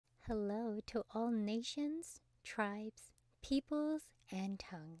hello to all nations, tribes, peoples, and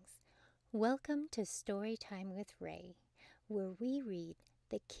tongues. Welcome to Storytime with Rae, where we read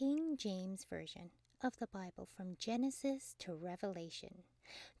the King James Version of the Bible from Genesis to Revelation,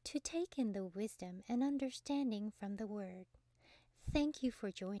 to take in the wisdom and understanding from the Word. Thank you for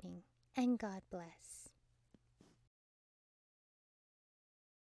joining, and God bless.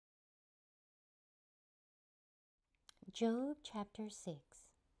 Job chapter 6.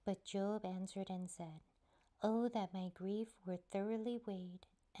 But Job answered and said, "Oh, that my grief were thoroughly weighed,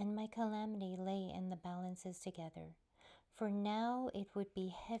 and my calamity lay in the balances together. For now it would be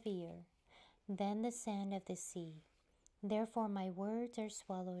heavier than the sand of the sea. Therefore my words are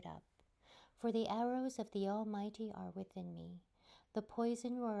swallowed up. For the arrows of the Almighty are within me. The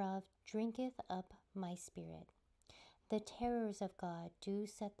poison whereof drinketh up my spirit. The terrors of God do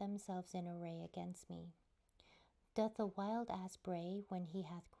set themselves in array against me. Doth the wild ass bray when he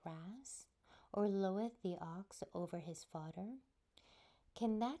hath grass? Or loweth the ox over his fodder?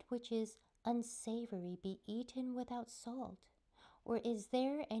 Can that which is unsavory be eaten without salt? Or is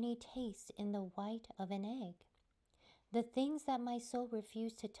there any taste in the white of an egg? The things that my soul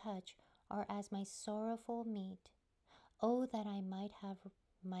refused to touch are as my sorrowful meat. Oh, that I might have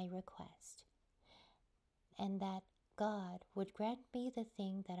my request, and that God would grant me the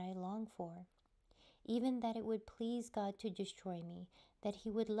thing that I long for. Even that it would please God to destroy me, that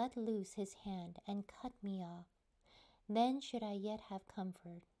he would let loose his hand and cut me off. Then should I yet have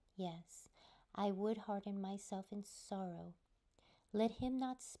comfort. Yes, I would harden myself in sorrow. Let him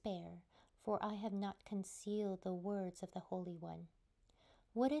not spare, for I have not concealed the words of the Holy One.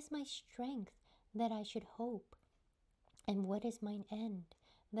 What is my strength that I should hope? And what is mine end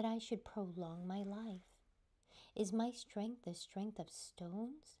that I should prolong my life? Is my strength the strength of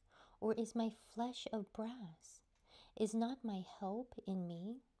stones? Or is my flesh of brass? Is not my help in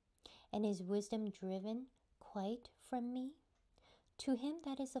me? And is wisdom driven quite from me? To him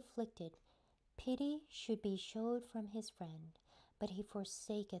that is afflicted, pity should be showed from his friend, but he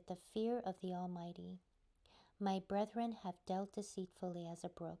forsaketh the fear of the Almighty. My brethren have dealt deceitfully as a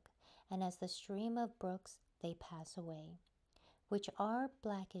brook, and as the stream of brooks they pass away, which are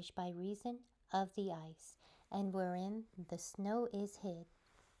blackish by reason of the ice, and wherein the snow is hid.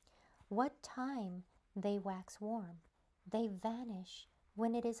 What time they wax warm, they vanish.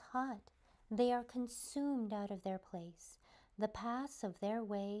 When it is hot, they are consumed out of their place. The paths of their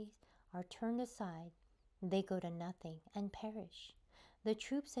ways are turned aside. They go to nothing and perish. The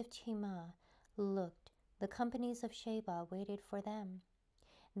troops of Timah looked. The companies of Sheba waited for them.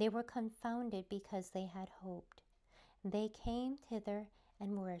 They were confounded because they had hoped. They came thither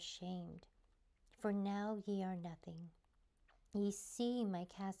and were ashamed. For now ye are nothing. Ye see my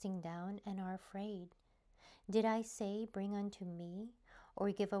casting down and are afraid. Did I say, Bring unto me,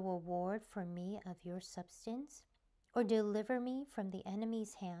 or give a reward for me of your substance? Or deliver me from the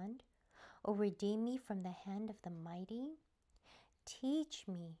enemy's hand? Or redeem me from the hand of the mighty? Teach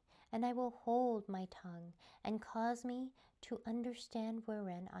me, and I will hold my tongue, and cause me to understand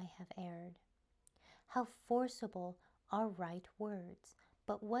wherein I have erred. How forcible are right words,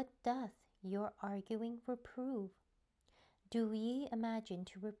 but what doth your arguing reprove? Do ye imagine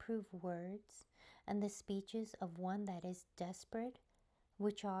to reprove words, and the speeches of one that is desperate,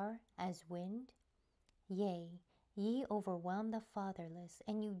 which are as wind? Yea, ye overwhelm the fatherless,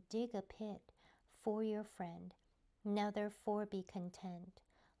 and you dig a pit for your friend. Now therefore be content.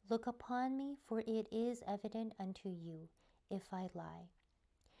 Look upon me, for it is evident unto you, if I lie.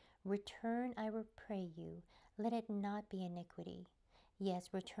 Return, I pray you, let it not be iniquity.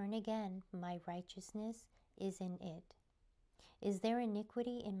 Yes, return again, my righteousness is in it. Is there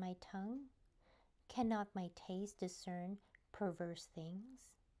iniquity in my tongue? Cannot my taste discern perverse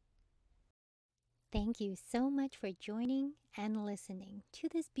things? Thank you so much for joining and listening to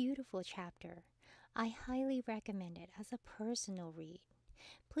this beautiful chapter. I highly recommend it as a personal read.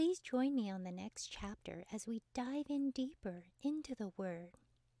 Please join me on the next chapter as we dive in deeper into the Word.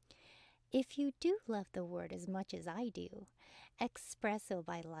 If you do love the Word as much as I do, express so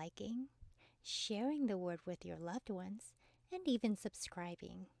by liking, sharing the Word with your loved ones, and even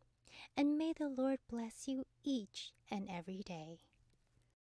subscribing. And may the Lord bless you each and every day.